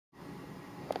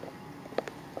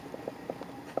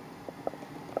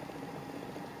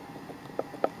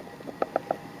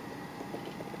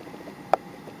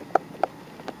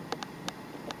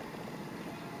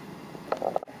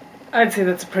I'd say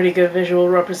that's a pretty good visual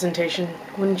representation,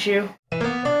 wouldn't you?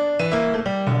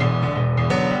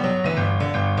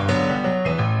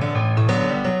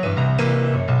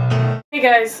 Hey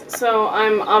guys, so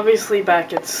I'm obviously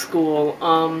back at school.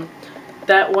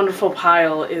 That wonderful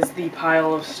pile is the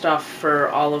pile of stuff for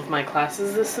all of my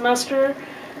classes this semester,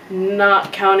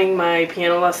 not counting my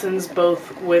piano lessons,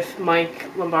 both with Mike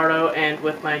Lombardo and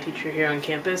with my teacher here on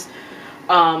campus,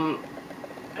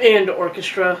 and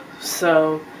orchestra,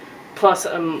 so plus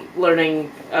I'm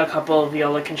learning a couple of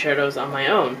viola concertos on my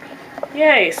own.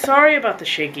 Yay, sorry about the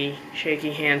shaky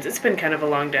hands. It's been kind of a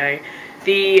long day.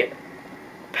 The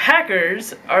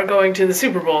Packers are going to the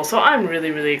Super Bowl, so I'm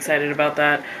really excited about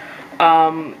that.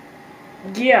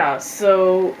 Yeah,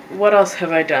 so what else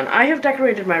have I done? I have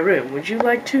decorated my room. Would you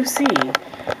like to see?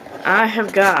 I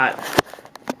have got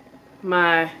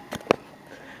my...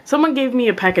 Someone gave me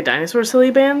a pack of dinosaur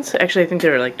silly bands. Actually, I think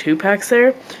there were like 2 packs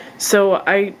there. So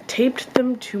I taped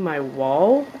them to my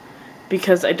wall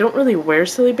because I don't really wear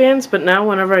silly bands, but now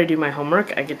whenever I do my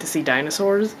homework, I get to see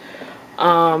dinosaurs.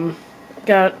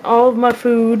 Got all of my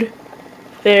food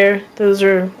there. Those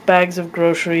are bags of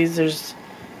groceries. There's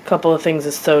a couple of things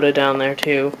of soda down there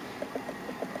too.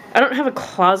 I don't have a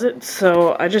closet,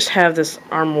 so I just have this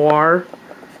armoire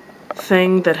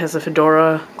thing that has a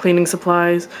fedora, cleaning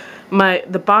supplies.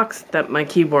 The box that my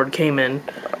keyboard came in.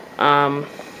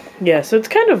 Yeah, so it's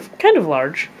kind of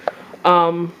large.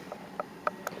 My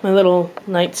little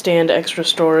nightstand, extra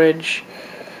storage.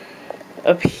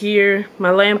 Up here, my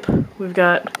lamp. We've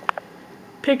got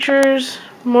pictures,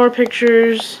 more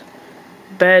pictures,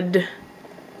 bed,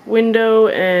 window,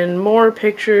 and more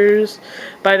pictures.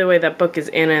 By the way, that book is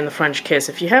Anna and the French Kiss.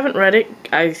 If you haven't read it,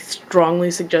 I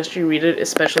strongly suggest you read it,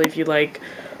 especially if you like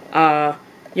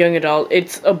young adult.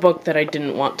 It's a book that I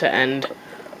didn't want to end.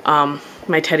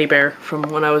 My teddy bear from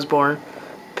when I was born.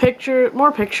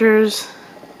 More pictures.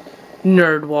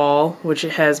 Nerd wall, which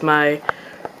has my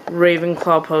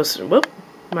Ravenclaw poster. Whoop,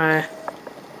 my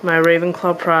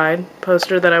Ravenclaw Pride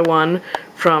poster that I won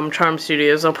from Charm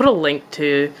Studios. I'll put a link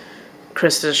to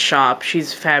Krista's shop.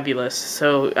 She's fabulous.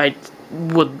 So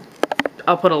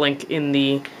I'll put a link in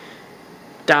the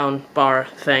down bar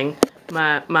thing.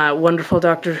 My wonderful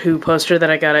Doctor Who poster that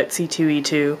I got at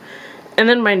C2E2. And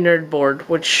then my nerd board,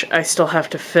 which I still have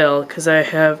to fill, because I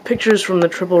have pictures from the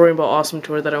Triple Rainbow Awesome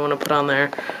Tour that I want to put on there.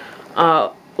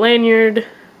 Lanyard,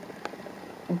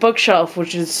 bookshelf,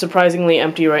 which is surprisingly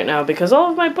empty right now, because all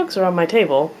of my books are on my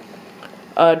table.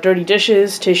 Dirty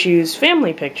dishes, tissues,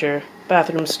 family picture,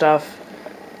 bathroom stuff,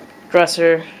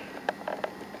 dresser,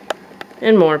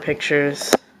 and more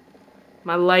pictures.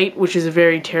 My light, which is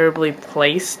very terribly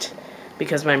placed,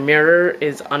 because my mirror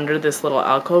is under this little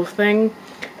alcove thing.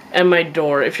 And my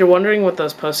door. If you're wondering what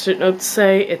those post-it notes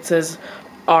say, it says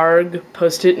ARG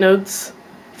post-it notes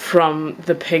from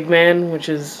the Pigman, which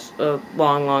is a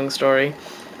long story.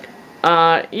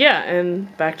 Yeah,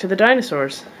 and back to the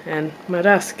dinosaurs, and my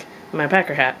desk, my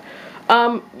Packer hat.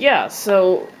 Yeah,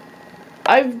 so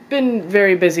I've been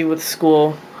very busy with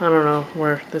school. I don't know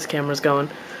where this camera's going.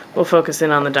 We'll focus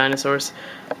in on the dinosaurs.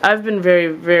 I've been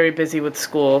very busy with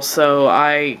school, so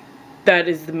that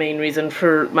is the main reason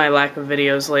for my lack of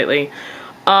videos lately.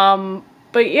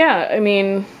 But yeah, I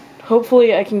mean,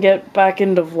 hopefully I can get back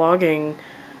into vlogging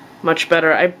much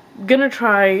better. I'm gonna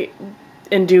try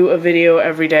and do a video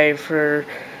every day for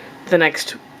the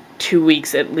next 2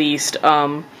 weeks at least.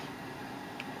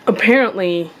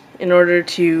 Apparently, in order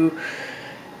to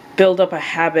build up a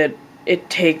habit,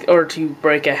 to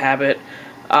break a habit,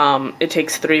 it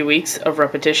takes 3 weeks of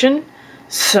repetition.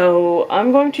 So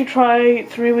I'm going to try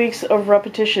 3 weeks of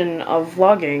repetition of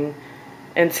vlogging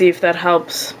and see if that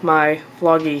helps my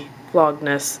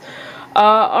vlogness.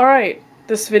 Alright,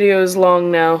 this video is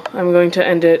long now. I'm going to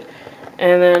end it,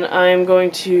 and then I'm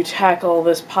going to tackle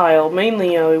this pile.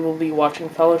 Mainly I will be watching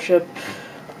Fellowship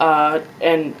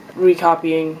and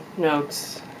recopying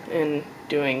notes and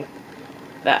doing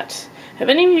that. Have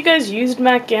any of you guys used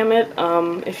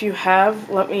MacGamut? If you have,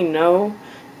 let me know,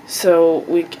 so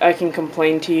I can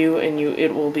complain to you and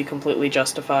it will be completely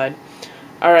justified.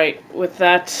 Alright, with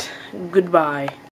that, goodbye.